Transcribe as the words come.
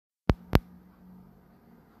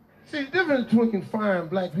See, the difference between firing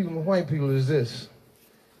black people and white people is this.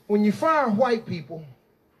 When you fire white people,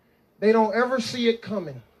 they don't ever see it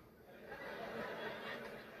coming.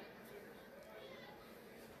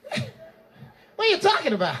 What are you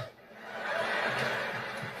talking about?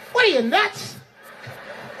 What are you, nuts?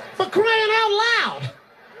 For crying out loud.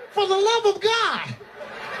 For the love of God.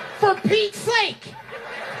 For Pete's sake.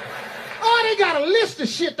 Oh, they got a list of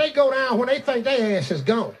shit they go down when they think their ass is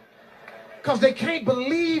gone. Because they can't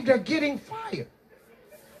believe they're getting fired.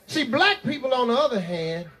 See, black people, on the other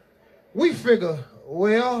hand, we figure,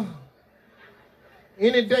 well,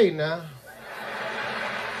 any day now.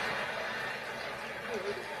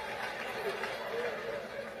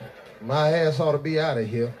 My ass ought to be out of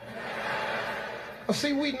here.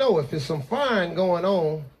 See, we know if there's some firing going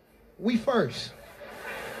on, we first.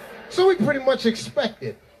 So we pretty much expect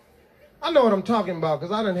it. I know what I'm talking about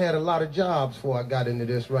because I done had a lot of jobs before I got into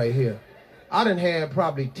this right here. I done had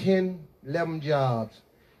probably 10, 11 jobs.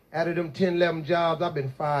 Out of them 10, 11 jobs, I've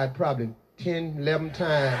been fired probably 10, 11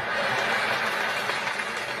 times.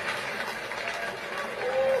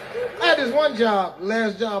 I had this one job,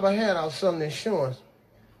 last job I had, I was selling insurance.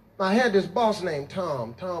 I had this boss named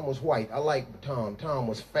Tom. Tom was white. I liked Tom. Tom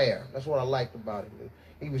was fair. That's what I liked about him.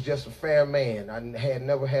 He was just a fair man. I had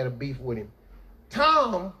never had a beef with him.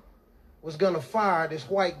 Tom was going to fire this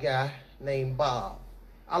white guy named Bob.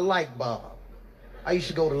 I liked Bob. I used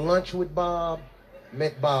to go to lunch with Bob,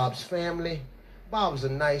 met Bob's family. Bob was a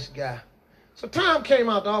nice guy. So Tom came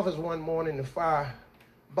out the office one morning to fire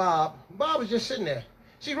Bob. Bob was just sitting there.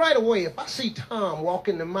 See, right away, if I see Tom walk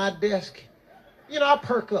into my desk, you know, I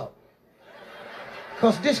perk up.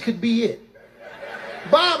 Because this could be it.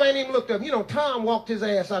 Bob ain't even looked up. You know, Tom walked his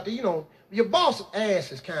ass out there. You know, your boss'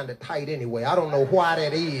 ass is kind of tight anyway. I don't know why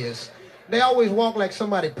that is. They always walk like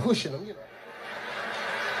somebody pushing them, you know.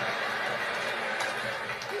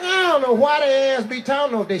 I don't know why their ass be tight. I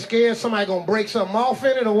don't know if they scared somebody gonna break something off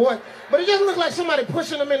in it or what. But it just looked like somebody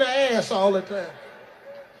pushing them in the ass all the time.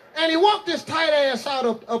 And he walked this tight ass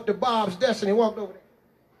out up to Bob's desk and he walked over there.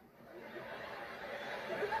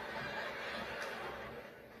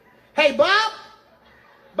 Hey, Bob?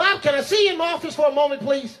 Bob, can I see you in my office for a moment,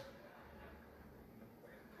 please?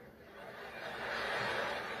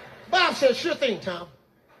 Bob said, sure thing, Tom.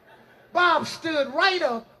 Bob stood right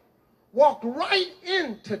up, walked right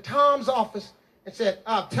into Tom's office and said,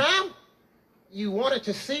 Tom, you wanted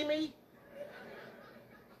to see me?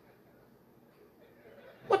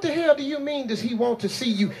 What the hell do you mean does he want to see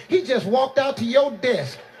you? He just walked out to your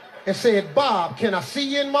desk and said, Bob, can I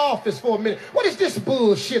see you in my office for a minute? What is this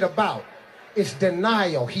bullshit about? It's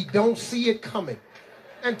denial. He don't see it coming.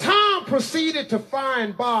 And Tom proceeded to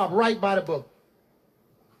find Bob right by the book.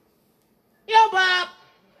 Yo, Bob.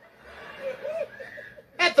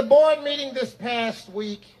 At the board meeting this past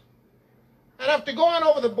week, and after going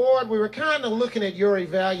over the board, we were kind of looking at your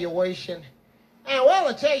evaluation. And,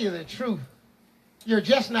 well, to tell you the truth, you're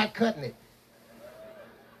just not cutting it.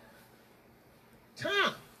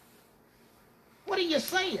 Tom, what are you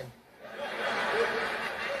saying?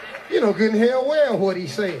 You know good and hell well what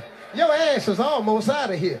he's saying. Your ass is almost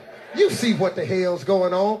out of here. You see what the hell's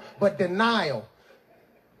going on, but denial.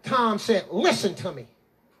 Tom said, listen to me.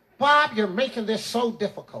 Bob, you're making this so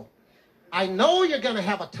difficult. I know you're going to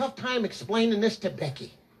have a tough time explaining this to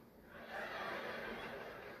Becky.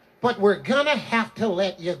 But we're going to have to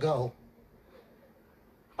let you go.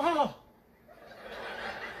 Oh,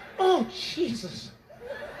 Jesus.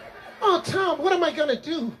 Oh, Tom, what am I going to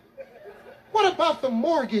do? What about the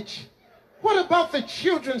mortgage? What about the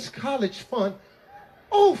children's college fund?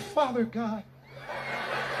 Oh, Father God.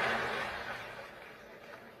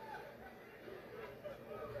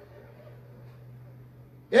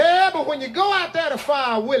 Yeah, but when you go out there to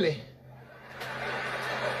fire Willie,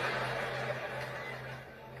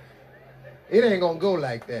 it ain't gonna go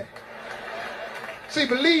like that. See,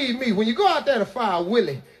 believe me, when you go out there to fire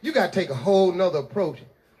Willie, you gotta take a whole nother approach.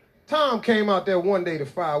 Tom came out there one day to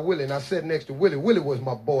fire Willie, and I sat next to Willie. Willie was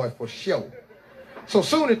my boy for sure. So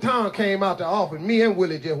soon as Tom came out the office, me and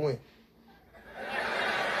Willie just went.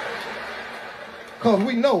 Because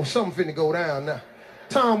we know something finna go down now.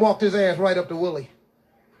 Tom walked his ass right up to Willie.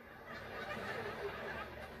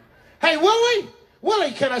 Hey, Willie?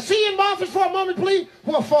 Willie, can I see you in my office for a moment, please?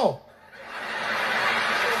 What for?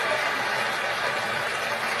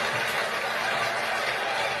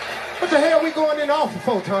 What the hell we going in the office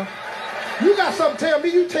for, Tom? You got something to tell me,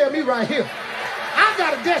 you tell me right here. I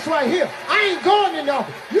got a desk right here. I ain't going in the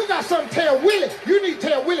office. You got something to tell Willie. You need to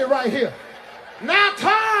tell Willie right here. Now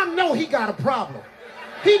Tom know he got a problem.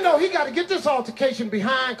 He know he got to get this altercation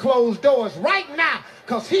behind closed doors right now,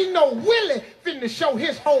 because he know Willie finna show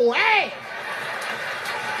his whole ass.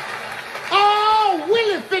 Oh,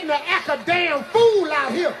 Willie finna act a damn fool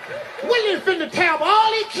out here. Willie finna tear up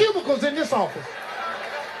all these cubicles in this office.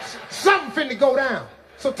 Something finna go down.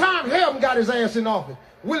 So Tom Helm got his ass in office.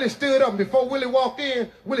 Willie stood up, and before Willie walked in,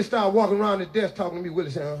 Willie started walking around the desk talking to me.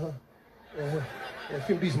 Willie said, There's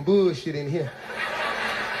finna be some bullshit in here.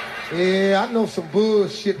 Yeah, I know some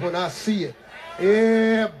bullshit when I see it.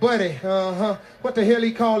 Yeah, buddy, What the hell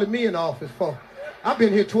he calling me in the office for? I've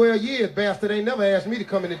been here 12 years, bastard. Ain't never asked me to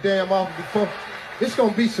come in the damn office before. It's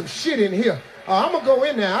gonna be some shit in here. I'm gonna go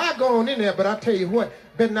in there. I'll go on in there, but I tell you what,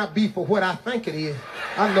 better not be for what I think it is.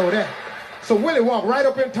 I know that. So Willie walked right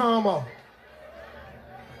up in Tom's office.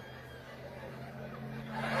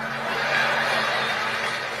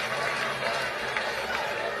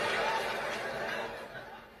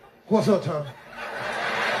 What's up, Tom?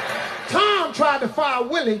 Tom tried to fire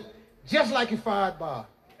Willie just like he fired Bob.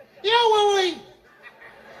 You know, when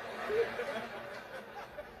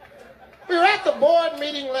we were at the board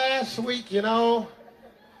meeting last week, you know,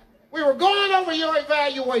 we were going over your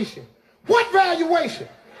evaluation. What valuation?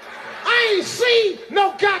 I ain't seen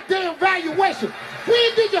no goddamn valuation.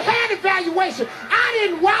 When did you have evaluation?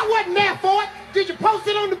 I wasn't there for it. Did you post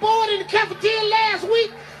it on the board in the cafeteria last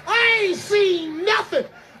week? I ain't seen nothing.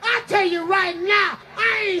 I tell you right now,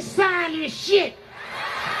 I ain't signing shit.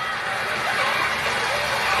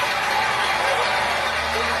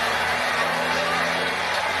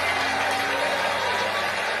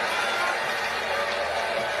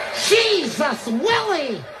 Jesus,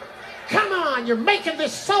 Willie! Come on, you're making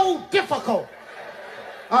this so difficult.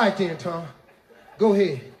 All right then, Tom. Go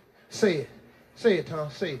ahead. Say it. Say it, Tom.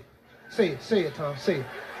 Say it. Say it. Say it, Tom. Say it.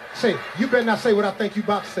 Say it. You better not say what I think you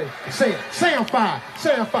about to say. Say it. Say I'm fired.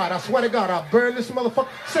 Say I'm fired. I swear to God, I'll burn this motherfucker.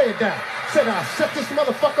 Say it down. Say it. I'll set this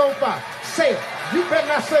motherfucker on fire. Say it. You better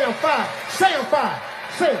not say I'm fired. Say I'm fired.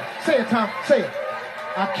 Say it. Say it, Tom. Say it.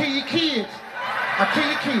 I'll kill your kids. I'll kill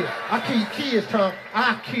your kids. I'll kill your kids, Tom.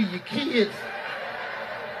 I'll kill your kids.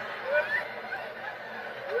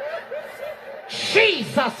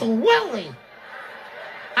 Jesus, Willie.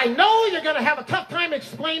 I know you're going to have a tough time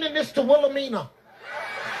explaining this to Wilhelmina.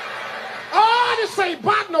 Oh, this ain't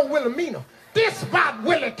about no Wilhelmina. This about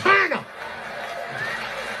Willie Turner.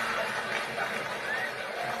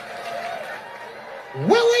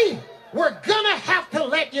 Willie, we're going to have to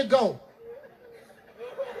let you go.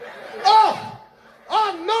 Oh,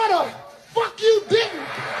 no, the fuck you didn't.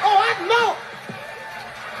 Oh, I know.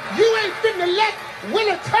 You ain't finna let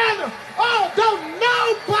Willie Turner. Oh, don't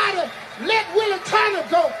nobody let Willie Turner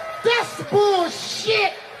go. That's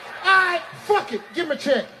bullshit. All right, fuck it. Give me a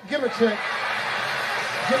check. Give me a check.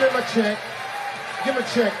 Give me my check. Give me a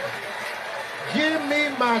check. Give me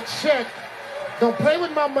my check. Don't play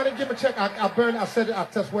with my money. Give me a check. I'll burn it. I said it. I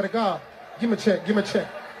swear to God. Give me a check. Give me a check.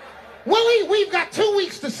 Willie, we've got 2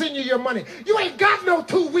 weeks to send you your money. You ain't got no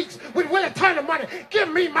 2 weeks with Willie Turner money. Give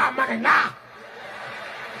me my money now.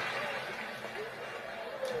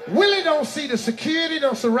 Willie don't see the security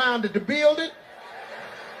that surrounded the building.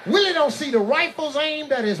 Willie don't see the rifles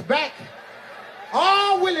aimed at his back.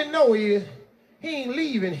 All Willie know is he ain't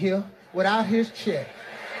leaving here without his check.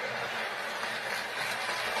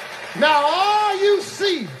 Now all you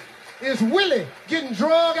see is Willie getting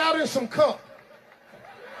drug out in some cup.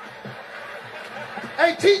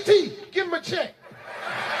 Hey, TT, give him a check.